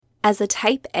As a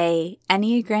Type A,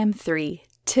 Enneagram 3,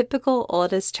 typical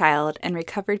oldest child and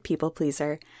recovered people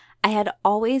pleaser, I had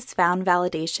always found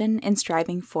validation in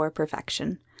striving for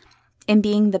perfection, in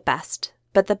being the best,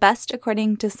 but the best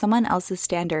according to someone else's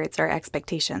standards or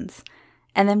expectations.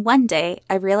 And then one day,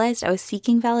 I realized I was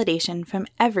seeking validation from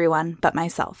everyone but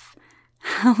myself.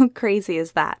 How crazy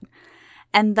is that?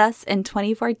 And thus, in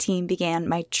 2014 began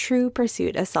my true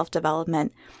pursuit of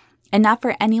self-development, and not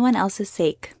for anyone else's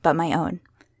sake, but my own.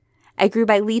 I grew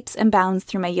by leaps and bounds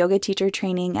through my yoga teacher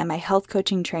training and my health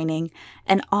coaching training,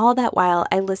 and all that while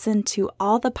I listened to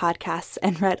all the podcasts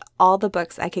and read all the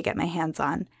books I could get my hands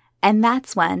on. And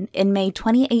that's when, in May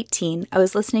 2018, I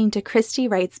was listening to Christy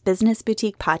Wright's Business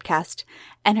Boutique podcast,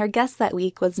 and her guest that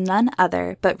week was none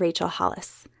other but Rachel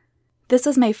Hollis. This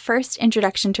was my first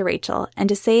introduction to Rachel, and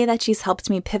to say that she's helped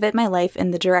me pivot my life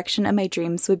in the direction of my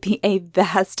dreams would be a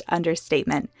vast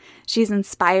understatement. She's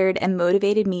inspired and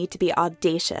motivated me to be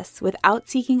audacious without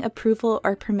seeking approval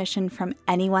or permission from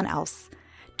anyone else,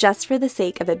 just for the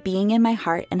sake of it being in my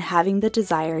heart and having the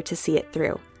desire to see it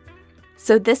through.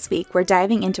 So this week, we're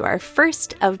diving into our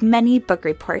first of many book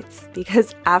reports,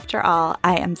 because after all,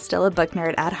 I am still a book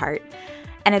nerd at heart.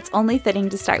 And it's only fitting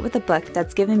to start with a book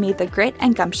that's given me the grit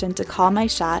and gumption to call my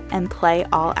shot and play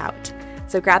all out.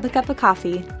 So grab a cup of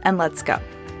coffee and let's go.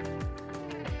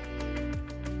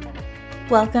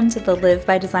 Welcome to the Live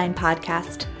by Design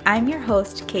podcast. I'm your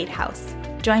host, Kate House.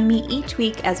 Join me each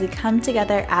week as we come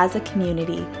together as a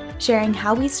community, sharing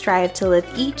how we strive to live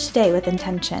each day with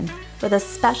intention, with a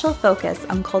special focus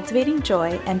on cultivating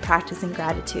joy and practicing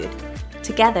gratitude.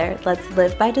 Together, let's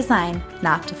live by design,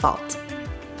 not default.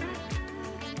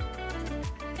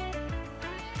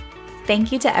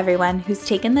 Thank you to everyone who's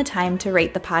taken the time to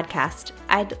rate the podcast.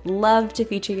 I'd love to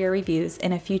feature your reviews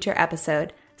in a future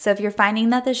episode. So if you're finding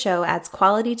that the show adds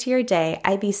quality to your day,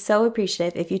 I'd be so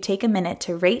appreciative if you take a minute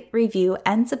to rate, review,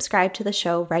 and subscribe to the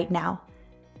show right now.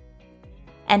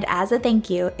 And as a thank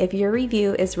you, if your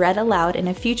review is read aloud in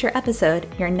a future episode,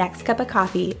 your next cup of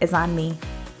coffee is on me.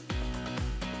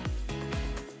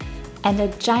 And a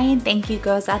giant thank you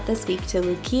goes out this week to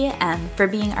Lukia M for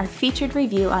being our featured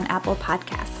review on Apple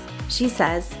Podcasts. She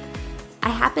says, I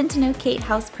happen to know Kate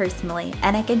House personally,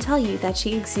 and I can tell you that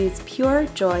she exudes pure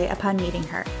joy upon meeting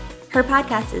her. Her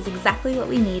podcast is exactly what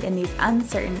we need in these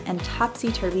uncertain and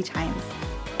topsy-turvy times.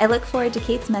 I look forward to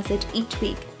Kate's message each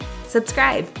week.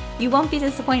 Subscribe, you won't be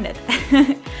disappointed.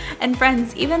 And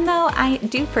friends, even though I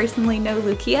do personally know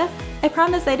Lukia, I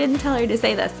promise I didn't tell her to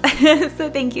say this. So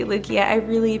thank you, Lukia. I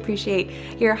really appreciate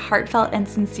your heartfelt and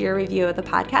sincere review of the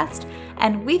podcast.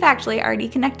 And we've actually already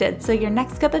connected, so your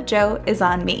next cup of joe is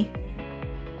on me.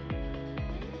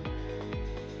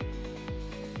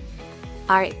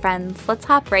 All right, friends, let's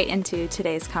hop right into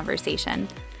today's conversation.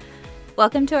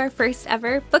 Welcome to our first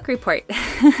ever book report.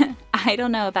 I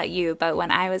don't know about you, but when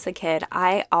I was a kid,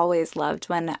 I always loved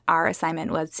when our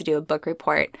assignment was to do a book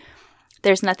report.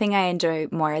 There's nothing I enjoy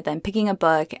more than picking a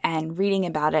book and reading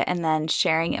about it and then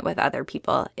sharing it with other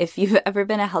people. If you've ever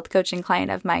been a health coaching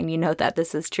client of mine, you know that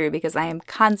this is true because I am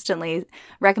constantly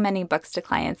recommending books to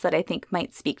clients that I think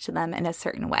might speak to them in a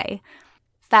certain way.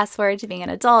 Fast forward to being an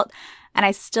adult, and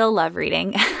I still love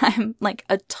reading. I'm like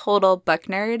a total book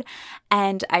nerd,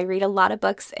 and I read a lot of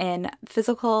books in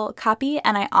physical copy,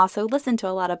 and I also listen to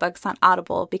a lot of books on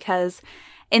Audible because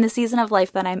in the season of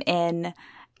life that I'm in,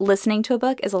 listening to a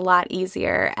book is a lot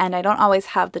easier, and I don't always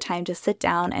have the time to sit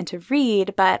down and to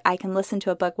read, but I can listen to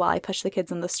a book while I push the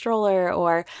kids in the stroller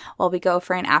or while we go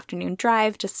for an afternoon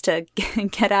drive just to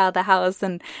get out of the house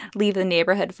and leave the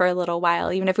neighborhood for a little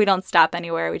while. Even if we don't stop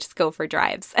anywhere, we just go for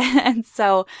drives. And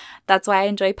so that's why I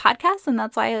enjoy podcasts, and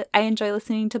that's why I enjoy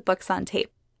listening to books on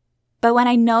tape. But when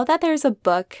I know that there's a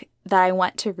book that I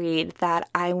want to read, that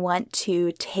I want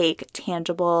to take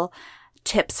tangible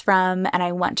tips from, and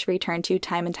I want to return to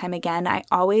time and time again, I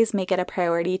always make it a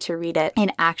priority to read it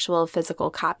in actual physical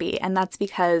copy. And that's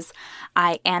because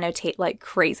I annotate like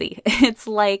crazy. It's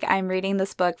like I'm reading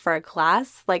this book for a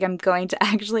class, like I'm going to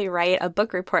actually write a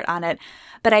book report on it,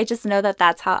 but I just know that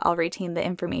that's how I'll retain the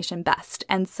information best.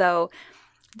 And so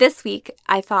this week,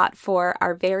 I thought for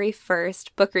our very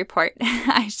first book report,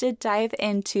 I should dive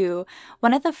into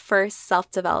one of the first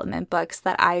self-development books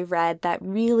that I read that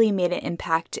really made an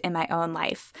impact in my own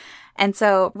life. And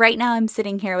so right now I'm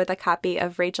sitting here with a copy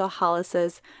of Rachel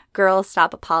Hollis's Girl,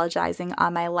 Stop Apologizing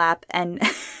on my lap. And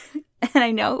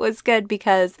I know it was good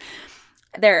because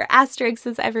there are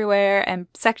asterisks everywhere and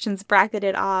sections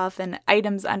bracketed off and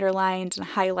items underlined and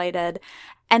highlighted.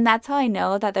 And that's how I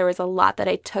know that there was a lot that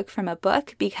I took from a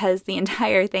book, because the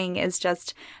entire thing is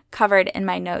just covered in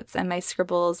my notes and my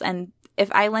scribbles. And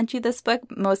if I lent you this book,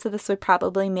 most of this would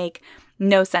probably make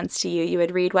no sense to you. You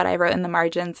would read what I wrote in the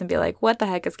margins and be like, what the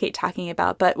heck is Kate talking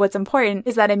about? But what's important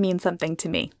is that it means something to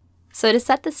me. So to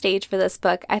set the stage for this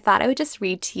book, I thought I would just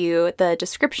read to you the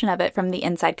description of it from the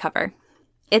inside cover.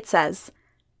 It says,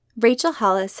 Rachel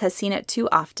Hollis has seen it too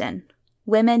often.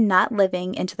 Women not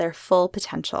living into their full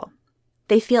potential.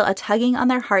 They feel a tugging on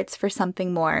their hearts for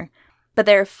something more, but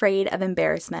they're afraid of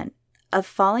embarrassment, of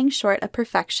falling short of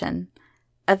perfection,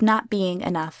 of not being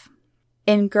enough.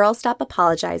 In Girl Stop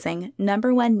Apologizing,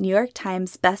 #1 New York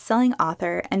Times bestselling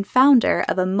author and founder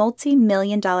of a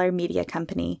multi-million-dollar media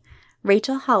company,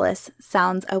 Rachel Hollis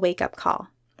sounds a wake-up call.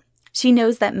 She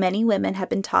knows that many women have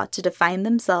been taught to define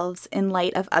themselves in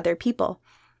light of other people,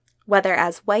 whether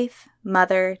as wife,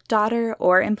 mother, daughter,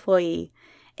 or employee,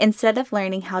 instead of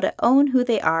learning how to own who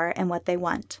they are and what they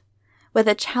want. With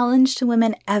a challenge to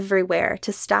women everywhere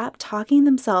to stop talking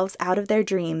themselves out of their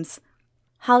dreams,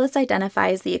 Hollis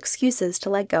identifies the excuses to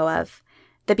let go of,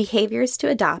 the behaviors to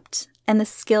adopt, and the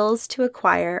skills to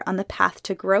acquire on the path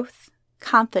to growth,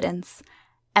 confidence,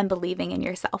 and believing in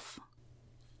yourself.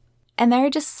 And there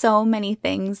are just so many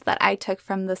things that I took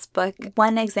from this book.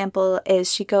 One example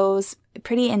is she goes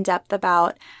pretty in depth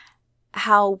about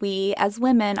how we as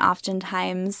women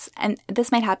oftentimes, and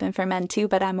this might happen for men too,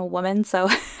 but I'm a woman, so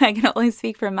I can only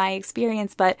speak from my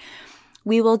experience, but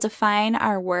we will define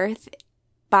our worth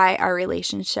by our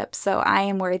relationships. So I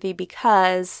am worthy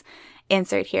because,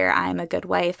 insert here, I'm a good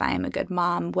wife, I am a good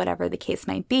mom, whatever the case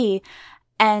might be.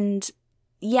 And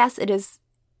yes, it is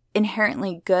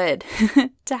inherently good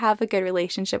to have a good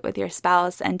relationship with your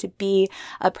spouse and to be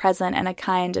a present and a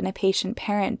kind and a patient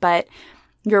parent, but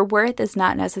your worth is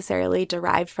not necessarily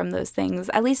derived from those things.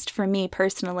 At least for me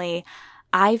personally,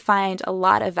 I find a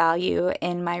lot of value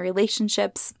in my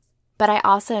relationships, but I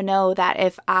also know that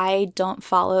if I don't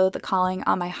follow the calling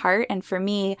on my heart, and for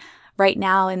me right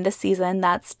now in this season,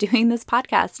 that's doing this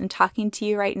podcast and talking to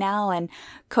you right now and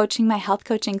coaching my health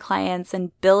coaching clients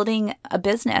and building a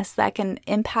business that can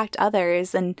impact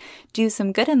others and do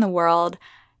some good in the world,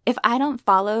 if I don't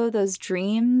follow those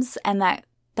dreams and that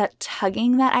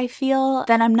tugging that I feel,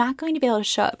 then I'm not going to be able to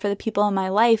show up for the people in my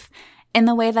life in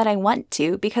the way that I want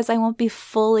to, because I won't be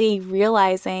fully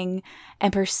realizing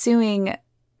and pursuing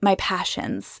my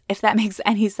passions, if that makes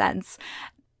any sense.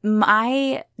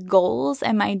 My goals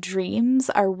and my dreams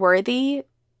are worthy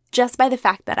just by the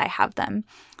fact that I have them.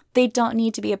 They don't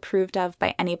need to be approved of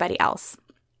by anybody else.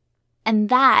 And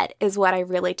that is what I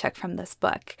really took from this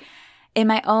book. In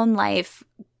my own life,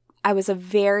 I was a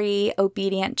very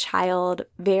obedient child,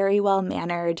 very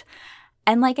well-mannered,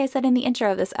 and like I said in the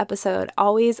intro of this episode,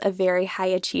 always a very high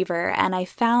achiever, and I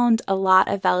found a lot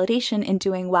of validation in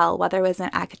doing well, whether it was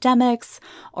in academics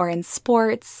or in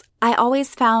sports. I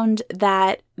always found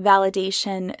that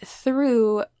validation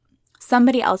through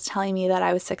somebody else telling me that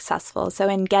I was successful. So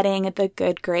in getting the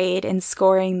good grade, in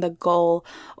scoring the goal,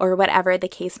 or whatever the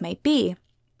case might be.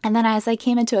 And then as I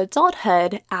came into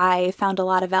adulthood, I found a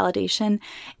lot of validation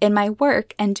in my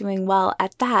work and doing well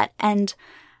at that. And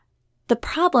the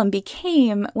problem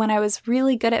became when I was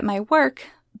really good at my work,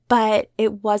 but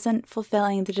it wasn't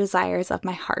fulfilling the desires of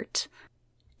my heart.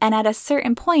 And at a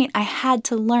certain point, I had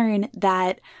to learn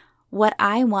that what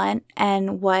I want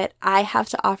and what I have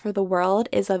to offer the world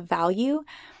is of value.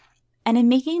 And in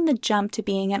making the jump to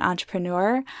being an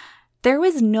entrepreneur, there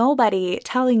was nobody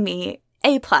telling me,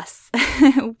 A+,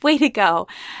 way to go.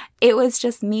 It was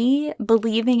just me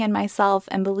believing in myself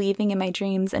and believing in my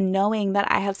dreams and knowing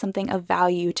that I have something of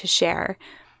value to share.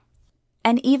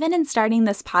 And even in starting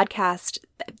this podcast,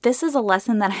 this is a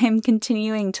lesson that I'm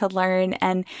continuing to learn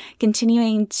and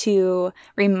continuing to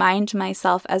remind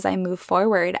myself as I move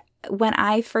forward. When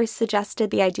I first suggested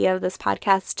the idea of this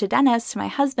podcast to Dennis, to my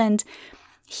husband,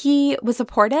 he was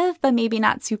supportive, but maybe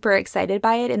not super excited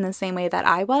by it in the same way that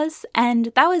I was.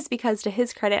 And that was because, to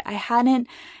his credit, I hadn't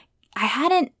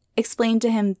explained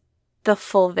to him the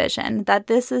full vision, that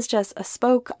this is just a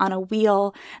spoke on a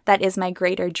wheel that is my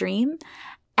greater dream.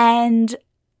 And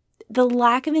the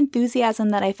lack of enthusiasm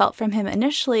that I felt from him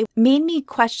initially made me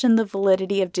question the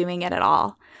validity of doing it at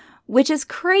all. Which is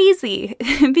crazy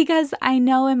because I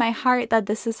know in my heart that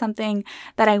this is something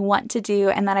that I want to do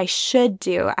and that I should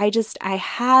do. I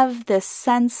have this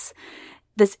sense,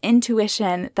 this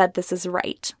intuition that this is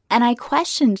right. And I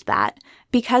questioned that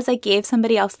because I gave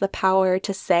somebody else the power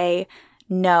to say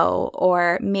no,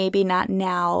 or maybe not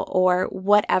now, or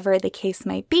whatever the case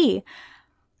might be.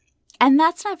 And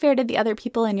that's not fair to the other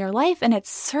people in your life, and it's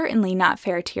certainly not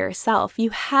fair to yourself. You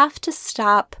have to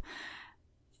stop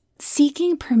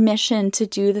seeking permission to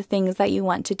do the things that you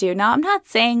want to do. Now, I'm not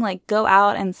saying like go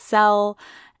out and sell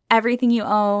everything you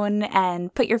own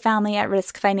and put your family at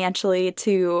risk financially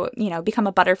to, become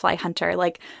a butterfly hunter.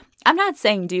 Like, I'm not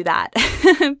saying do that.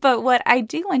 But what I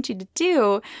do want you to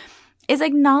do is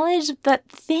acknowledge that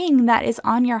thing that is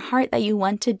on your heart that you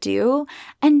want to do,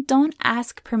 and don't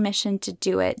ask permission to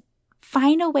do it.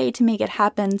 Find a way to make it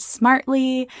happen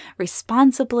smartly,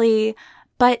 responsibly,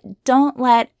 but don't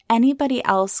let anybody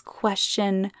else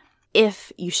question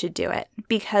if you should do it,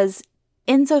 because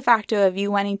ipso facto of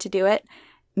you wanting to do it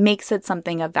makes it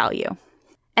something of value.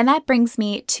 And that brings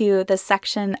me to the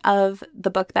section of the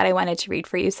book that I wanted to read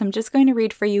for you. So I'm just going to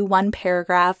read for you one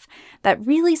paragraph that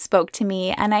really spoke to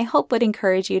me and I hope would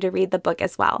encourage you to read the book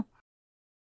as well.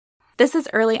 This is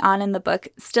early on in the book,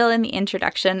 still in the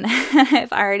introduction.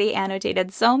 I've already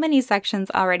annotated so many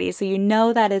sections already, so you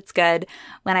know that it's good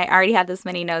when I already have this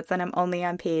many notes and I'm only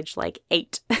on page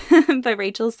 8. But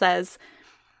Rachel says,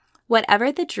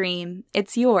 "Whatever the dream,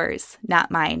 it's yours,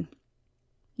 not mine.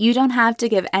 You don't have to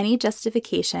give any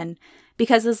justification,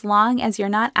 because as long as you're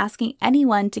not asking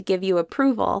anyone to give you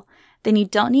approval, then you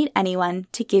don't need anyone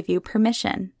to give you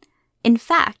permission. In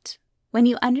fact, when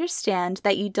you understand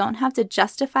that you don't have to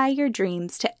justify your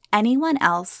dreams to anyone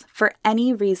else for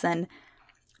any reason,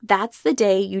 that's the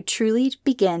day you truly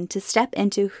begin to step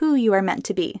into who you are meant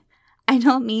to be. I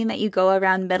don't mean that you go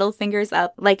around middle fingers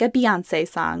up like a Beyoncé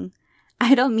song.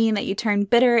 I don't mean that you turn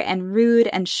bitter and rude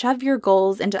and shove your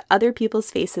goals into other people's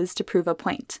faces to prove a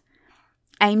point.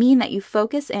 I mean that you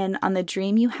focus in on the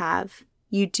dream you have,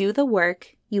 you do the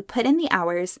work, you put in the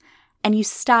hours, and you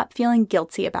stop feeling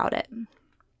guilty about it."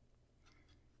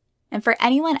 And for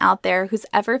anyone out there who's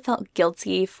ever felt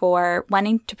guilty for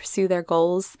wanting to pursue their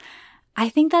goals, I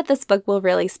think that this book will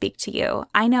really speak to you.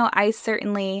 I know I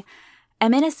certainly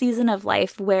am in a season of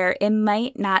life where it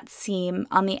might not seem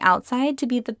on the outside to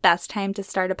be the best time to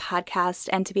start a podcast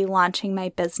and to be launching my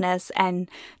business and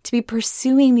to be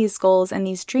pursuing these goals and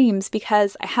these dreams,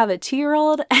 because I have a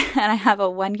 2-year-old and I have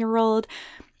a 1-year-old.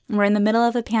 We're in the middle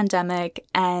of a pandemic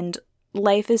and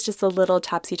life is just a little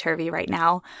topsy-turvy right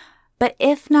now. But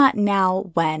if not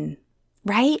now, when?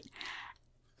 Right?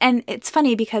 And it's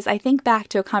funny because I think back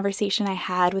to a conversation I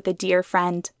had with a dear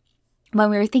friend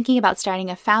when we were thinking about starting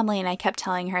a family, and I kept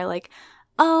telling her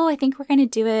oh, I think we're going to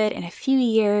do it in a few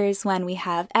years when we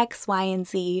have X, Y, and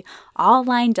Z all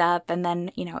lined up, and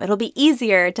then, it'll be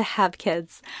easier to have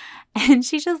kids. And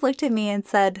she just looked at me and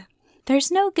said,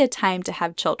 "There's no good time to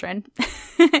have children."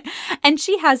 And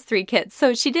she has 3 kids,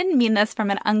 so she didn't mean this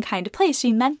from an unkind place.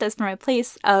 She meant this from a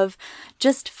place of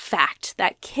just fact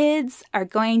that kids are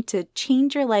going to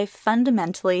change your life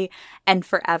fundamentally and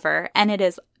forever. And it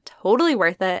is totally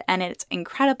worth it, and it's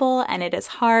incredible, and it is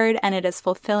hard, and it is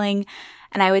fulfilling,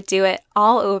 and I would do it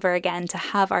all over again to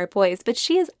have our boys. But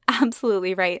she is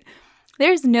absolutely right.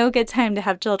 There's no good time to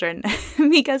have children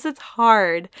because it's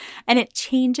hard, and it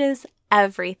changes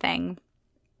everything.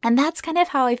 And that's kind of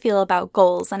how I feel about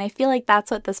goals, and I feel like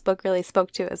that's what this book really spoke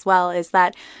to as well, is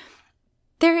that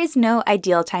there is no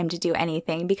ideal time to do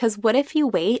anything, because what if you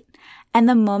wait and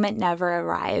the moment never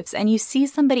arrives and you see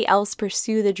somebody else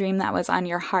pursue the dream that was on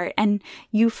your heart and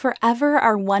you forever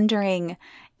are wondering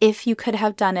if you could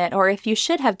have done it or if you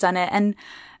should have done it. And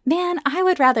man, I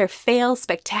would rather fail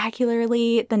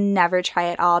spectacularly than never try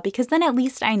at all, because then at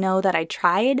least I know that I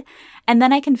tried, and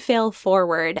then I can fail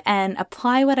forward and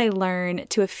apply what I learned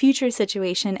to a future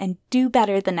situation and do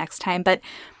better the next time. But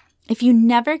if you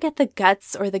never get the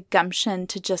guts or the gumption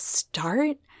to just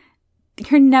start,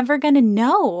 you're never going to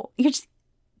know.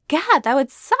 God, that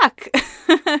would suck.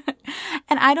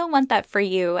 And I don't want that for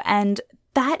you. And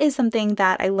that is something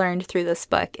that I learned through this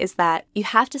book, is that you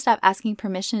have to stop asking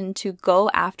permission to go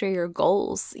after your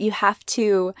goals. You have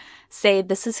to say,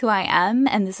 this is who I am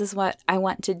and this is what I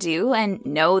want to do. And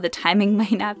no, the timing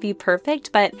might not be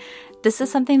perfect, but this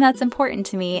is something that's important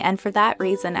to me. And for that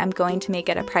reason, I'm going to make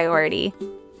it a priority.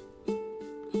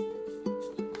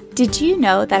 Did you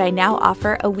know that I now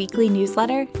offer a weekly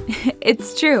newsletter?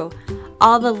 It's true.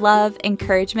 All the love,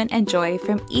 encouragement, and joy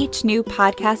from each new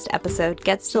podcast episode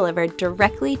gets delivered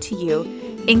directly to you,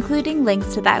 including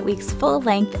links to that week's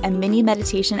full-length and mini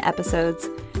meditation episodes,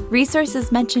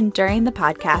 resources mentioned during the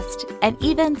podcast, and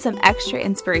even some extra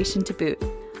inspiration to boot.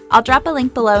 I'll drop a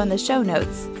link below in the show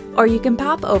notes, or you can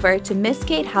pop over to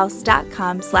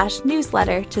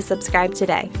misskatehouse.com/newsletter to subscribe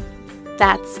today.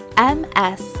 That's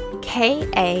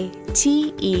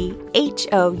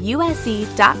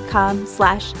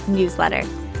MSKATEHOUSE.com/newsletter.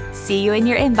 See you in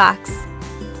your inbox.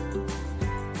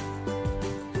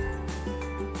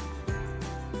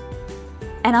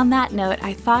 And on that note,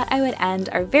 I thought I would end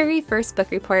our very first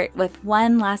book report with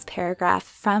one last paragraph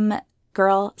from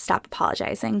Girl, Stop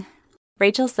Apologizing.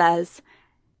 Rachel says,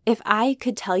 If I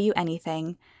could tell you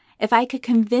anything, if I could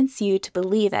convince you to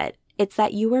believe it, it's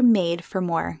that you were made for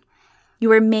more. You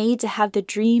were made to have the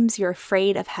dreams you're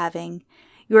afraid of having.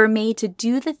 You were made to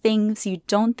do the things you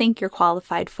don't think you're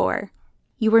qualified for.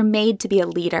 You were made to be a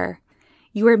leader.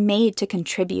 You were made to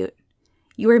contribute.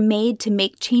 You were made to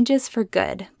make changes for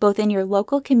good, both in your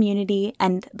local community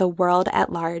and the world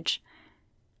at large.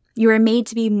 You were made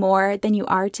to be more than you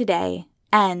are today,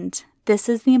 and, this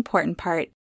is the important part,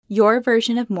 your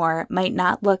version of more might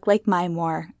not look like my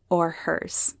more or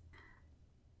hers.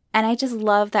 And I just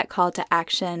love that call to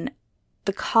action,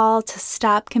 the call to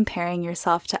stop comparing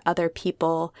yourself to other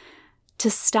people, to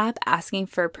stop asking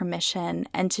for permission,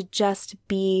 and to just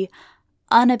be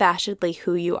unabashedly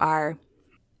who you are.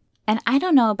 And I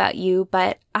don't know about you,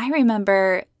 but I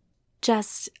remember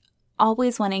just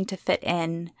always wanting to fit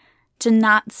in, to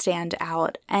not stand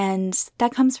out. And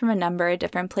that comes from a number of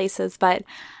different places. But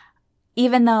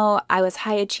even though I was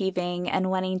high achieving and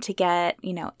wanting to get,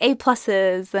 A+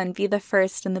 and be the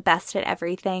first and the best at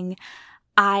everything,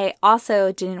 I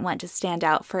also didn't want to stand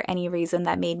out for any reason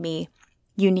that made me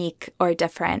unique or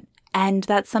different. And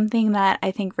that's something that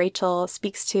I think Rachel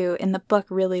speaks to in the book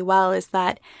really well, is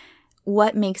that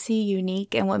what makes you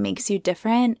unique and what makes you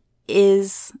different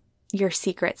is your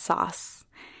secret sauce.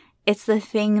 It's the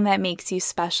thing that makes you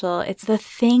special. It's the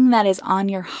thing that is on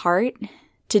your heart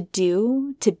to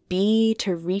do, to be,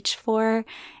 to reach for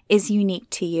is unique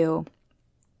to you.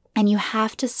 And you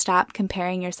have to stop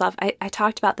comparing yourself. I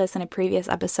talked about this in a previous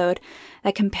episode,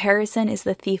 that comparison is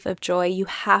the thief of joy. You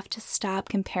have to stop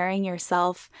comparing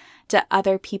yourself to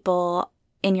other people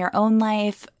in your own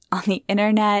life, on the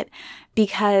internet,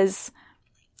 because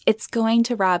it's going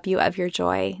to rob you of your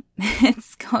joy.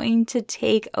 It's going to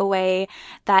take away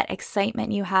that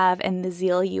excitement you have and the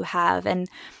zeal you have. And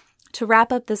to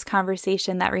wrap up this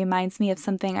conversation, that reminds me of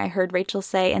something I heard Rachel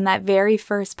say in that very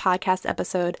first podcast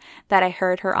episode that I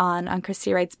heard her on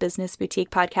Christy Wright's Business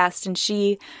Boutique podcast. And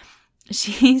she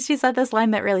said this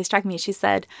line that really struck me. She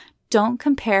said, "Don't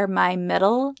compare my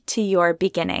middle to your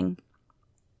beginning."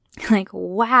 Like,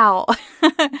 wow.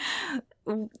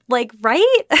 Like,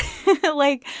 right?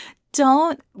 Like,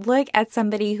 don't look at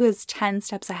somebody who is 10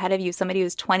 steps ahead of you, somebody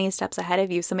who's 20 steps ahead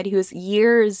of you, somebody who's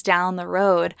years down the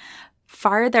road,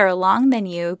 farther along than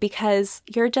you, because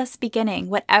you're just beginning.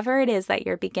 Whatever it is that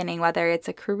you're beginning, whether it's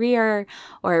a career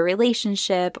or a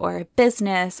relationship or a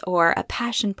business or a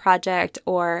passion project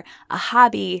or a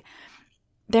hobby,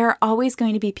 there are always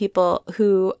going to be people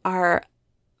who are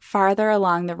farther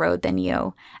along the road than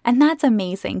you. And that's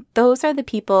amazing. Those are the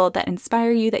people that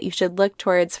inspire you, that you should look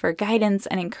towards for guidance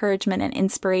and encouragement and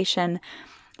inspiration.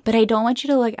 But I don't want you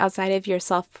to look outside of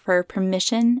yourself for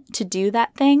permission to do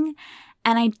that thing.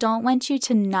 And I don't want you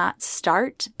to not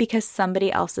start because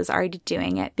somebody else is already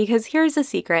doing it. Because here's a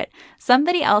secret.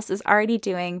 Somebody else is already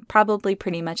doing probably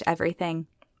pretty much everything.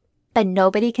 But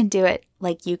nobody can do it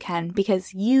like you can,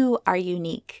 because you are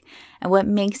unique. And what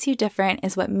makes you different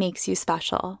is what makes you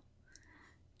special.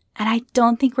 And I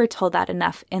don't think we're told that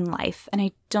enough in life. And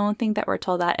I don't think that we're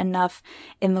told that enough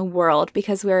in the world,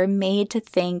 because we're made to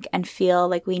think and feel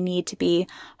like we need to be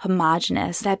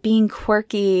homogenous, that being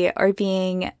quirky or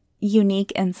being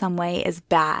unique in some way is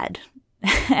bad.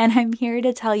 And I'm here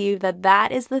to tell you that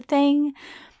that is the thing.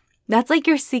 That's like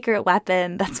your secret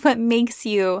weapon. That's what makes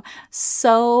you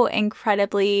so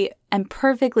incredibly and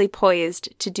perfectly poised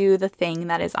to do the thing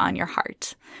that is on your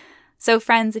heart. So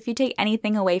friends, if you take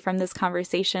anything away from this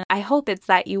conversation, I hope it's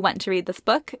that you want to read this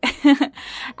book.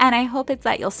 And I hope it's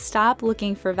that you'll stop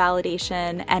looking for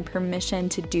validation and permission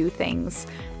to do things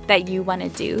that you want to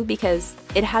do, because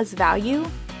it has value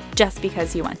just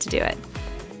because you want to do it.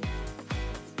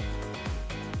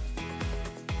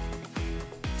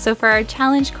 So for our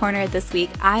challenge corner this week,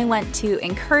 I want to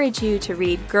encourage you to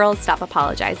read Girls Stop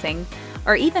Apologizing,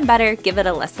 or even better, give it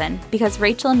a listen, because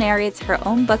Rachel narrates her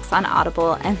own books on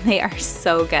Audible and they are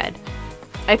so good.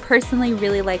 I personally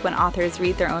really like when authors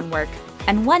read their own work,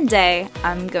 and one day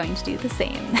I'm going to do the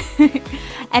same.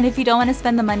 And if you don't want to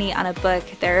spend the money on a book,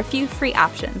 there are a few free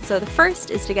options. So the first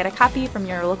is to get a copy from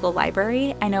your local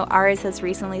library. I know ours has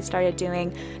recently started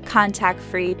doing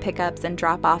contact-free pickups and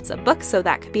drop-offs of books, so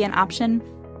that could be an option.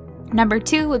 Number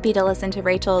 2 would be to listen to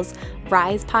Rachel's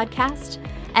Rise podcast.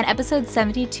 And episode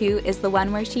 72 is the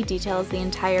one where she details the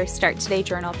entire Start Today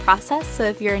journal process. So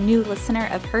if you're a new listener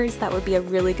of hers, that would be a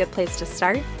really good place to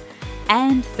start.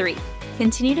 And 3,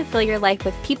 continue to fill your life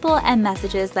with people and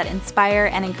messages that inspire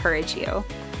and encourage you.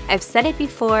 I've said it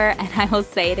before and I will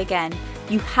say it again.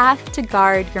 You have to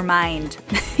guard your mind.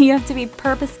 You have to be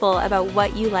purposeful about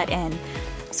what you let in.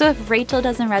 So if Rachel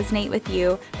doesn't resonate with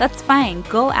you, that's fine.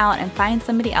 Go out and find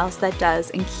somebody else that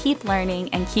does and keep learning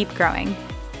and keep growing.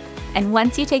 And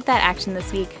once you take that action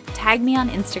this week, tag me on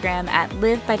Instagram at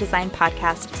Live by Design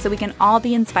Podcast so we can all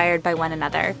be inspired by one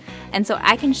another. And so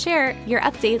I can share your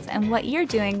updates and what you're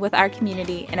doing with our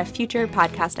community in a future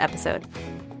podcast episode.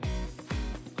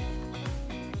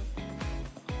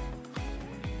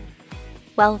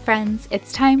 Well, friends,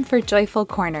 it's time for Joyful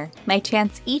Corner, my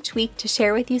chance each week to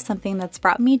share with you something that's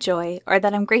brought me joy or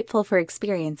that I'm grateful for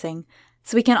experiencing,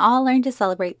 so we can all learn to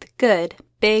celebrate the good,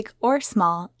 big or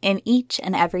small, in each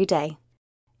and every day.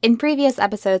 In previous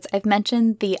episodes, I've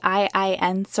mentioned the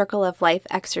IIN Circle of Life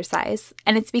exercise,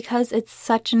 and it's because it's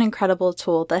such an incredible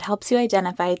tool that helps you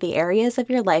identify the areas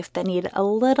of your life that need a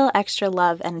little extra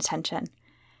love and attention.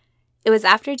 It was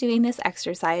after doing this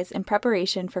exercise in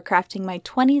preparation for crafting my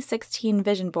 2016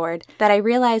 vision board that I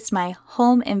realized my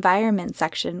home environment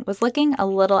section was looking a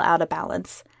little out of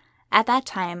balance. At that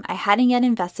time, I hadn't yet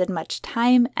invested much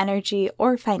time, energy,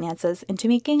 or finances into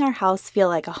making our house feel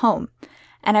like a home,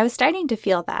 and I was starting to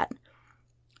feel that.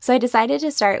 So I decided to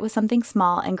start with something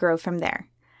small and grow from there.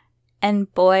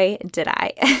 And boy, did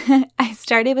I. I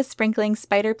started with sprinkling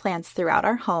spider plants throughout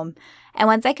our home, and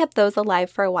once I kept those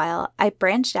alive for a while, I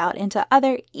branched out into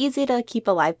other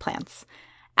easy-to-keep-alive plants.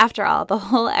 After all, the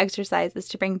whole exercise is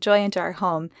to bring joy into our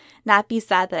home, not be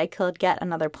sad that I could yet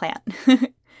another plant.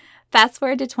 Fast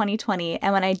forward to 2020,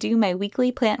 and when I do my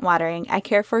weekly plant watering, I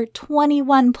care for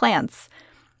 21 plants.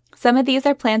 Some of these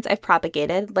are plants I've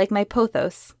propagated, like my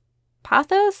pothos.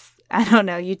 Pothos? I don't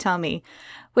know, you tell me.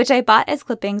 Which I bought as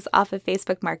clippings off of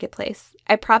Facebook Marketplace.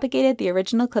 I propagated the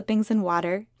original clippings in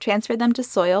water, transferred them to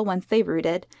soil once they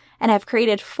rooted, and have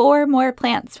created 4 more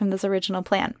plants from this original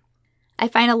plant. I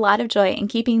find a lot of joy in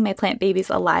keeping my plant babies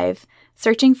alive,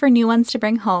 searching for new ones to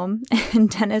bring home, and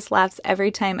Dennis laughs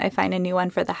every time I find a new one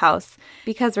for the house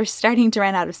because we're starting to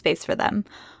run out of space for them.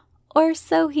 Or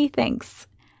so he thinks.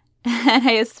 And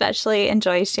I especially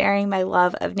enjoy sharing my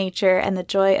love of nature and the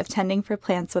joy of tending for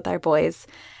plants with our boys.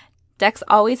 Dex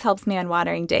always helps me on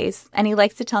watering days, and he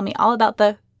likes to tell me all about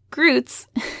the groots,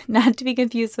 not to be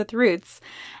confused with roots,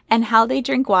 and how they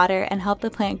drink water and help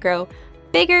the plant grow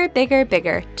bigger, bigger,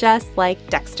 bigger, just like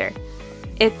Dexter.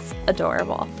 It's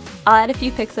adorable. I'll add a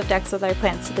few pics of Dex with our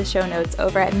plants to the show notes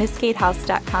over at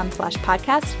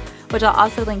misskatehouse.com/podcast, which I'll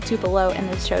also link to below in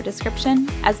the show description,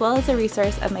 as well as a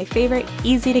resource of my favorite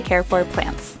easy-to-care-for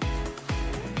plants.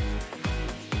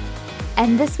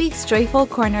 And this week's Joyful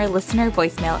Corner listener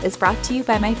voicemail is brought to you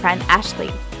by my friend Ashley.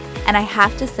 And I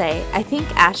have to say, I think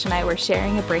Ash and I were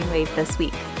sharing a brainwave this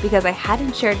week because I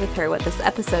hadn't shared with her what this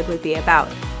episode would be about.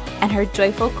 And her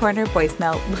Joyful Corner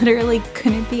voicemail literally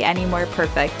couldn't be any more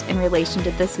perfect in relation to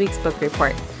this week's book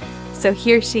report. So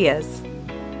here she is.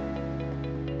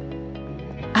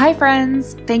 Hi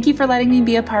friends! Thank you for letting me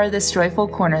be a part of this Joyful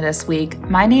Corner this week.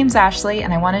 My name's Ashley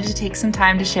and I wanted to take some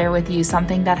time to share with you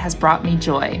something that has brought me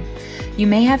joy. You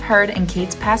may have heard in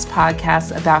Kate's past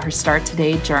podcasts about her Start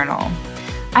Today journal.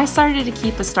 I started to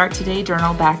keep a Start Today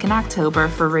journal back in October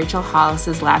for Rachel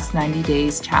Hollis's Last 90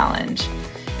 Days challenge.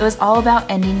 It was all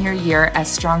about ending your year as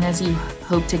strong as you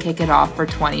hope to kick it off for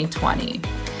 2020.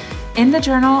 In the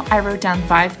journal, I wrote down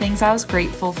 5 things I was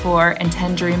grateful for and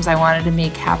 10 dreams I wanted to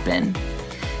make happen.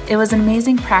 It was an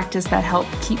amazing practice that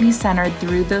helped keep me centered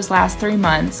through those last 3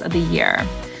 months of the year.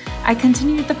 I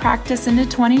continued the practice into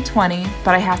 2020,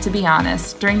 but I have to be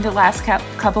honest, during the last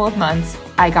couple of months,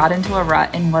 I got into a rut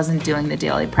and wasn't doing the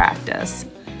daily practice.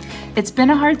 It's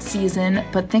been a hard season,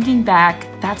 but thinking back,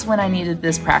 that's when I needed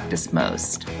this practice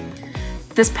most.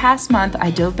 This past month,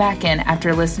 I dove back in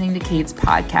after listening to Kate's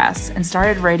podcasts and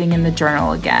started writing in the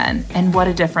journal again, and what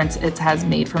a difference it has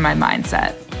made for my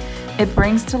mindset. It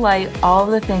brings to light all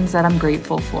the things that I'm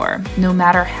grateful for, no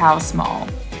matter how small.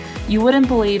 You wouldn't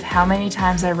believe how many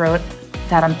times I wrote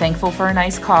that I'm thankful for a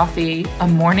nice coffee, a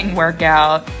morning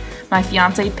workout, my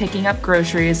fiance picking up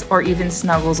groceries, or even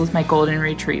snuggles with my golden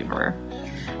retriever.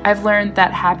 I've learned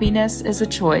that happiness is a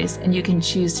choice and you can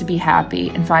choose to be happy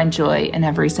and find joy in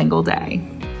every single day.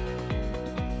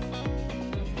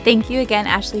 Thank you again,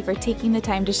 Ashley, for taking the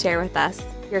time to share with us.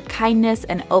 Your kindness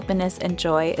and openness and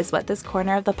joy is what this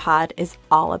corner of the pod is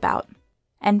all about.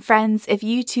 And friends, if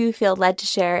you too feel led to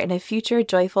share in a future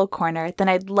Joyful Corner, then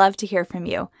I'd love to hear from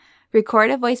you.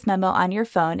 Record a voice memo on your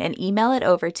phone and email it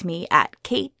over to me at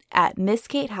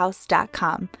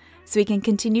kate@misskatehouse.com so we can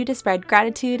continue to spread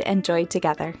gratitude and joy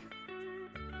together.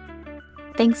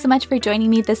 Thanks so much for joining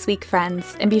me this week,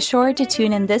 friends, and be sure to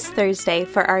tune in this Thursday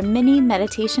for our mini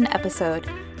meditation episode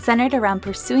centered around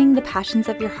pursuing the passions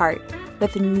of your heart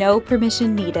with no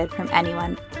permission needed from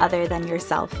anyone other than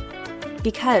yourself.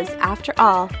 Because, after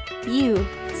all, You,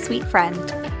 sweet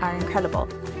friend, are incredible.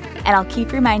 And I'll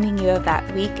keep reminding you of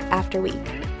that week after week.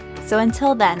 So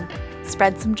until then,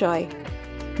 spread some joy.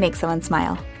 Make someone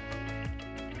smile.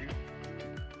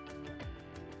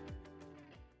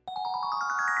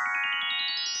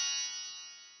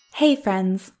 Hey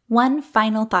friends, one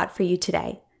final thought for you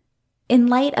today. In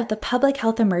light of the public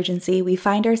health emergency we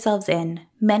find ourselves in,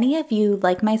 many of you,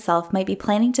 like myself, might be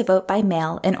planning to vote by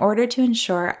mail in order to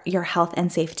ensure your health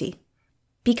and safety.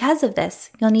 Because of this,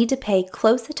 you'll need to pay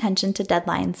close attention to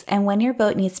deadlines and when your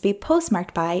vote needs to be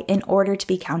postmarked by in order to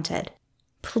be counted.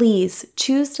 Please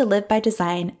choose to live by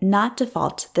design, not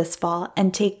default this fall,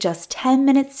 and take just 10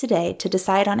 minutes today to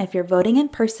decide on if you're voting in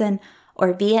person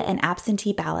or via an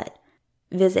absentee ballot.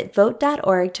 Visit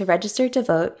vote.org to register to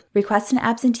vote, request an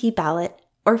absentee ballot,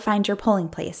 or find your polling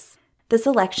place. This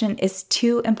election is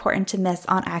too important to miss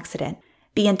on accident.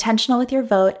 Be intentional with your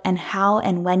vote and how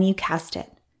and when you cast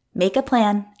it. Make a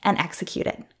plan and execute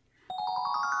it.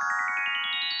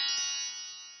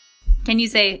 Can you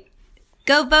say,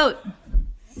 go vote?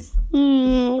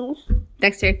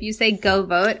 Dexter, if you say go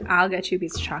vote, I'll get you a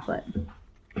piece of chocolate.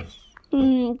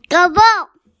 Go vote!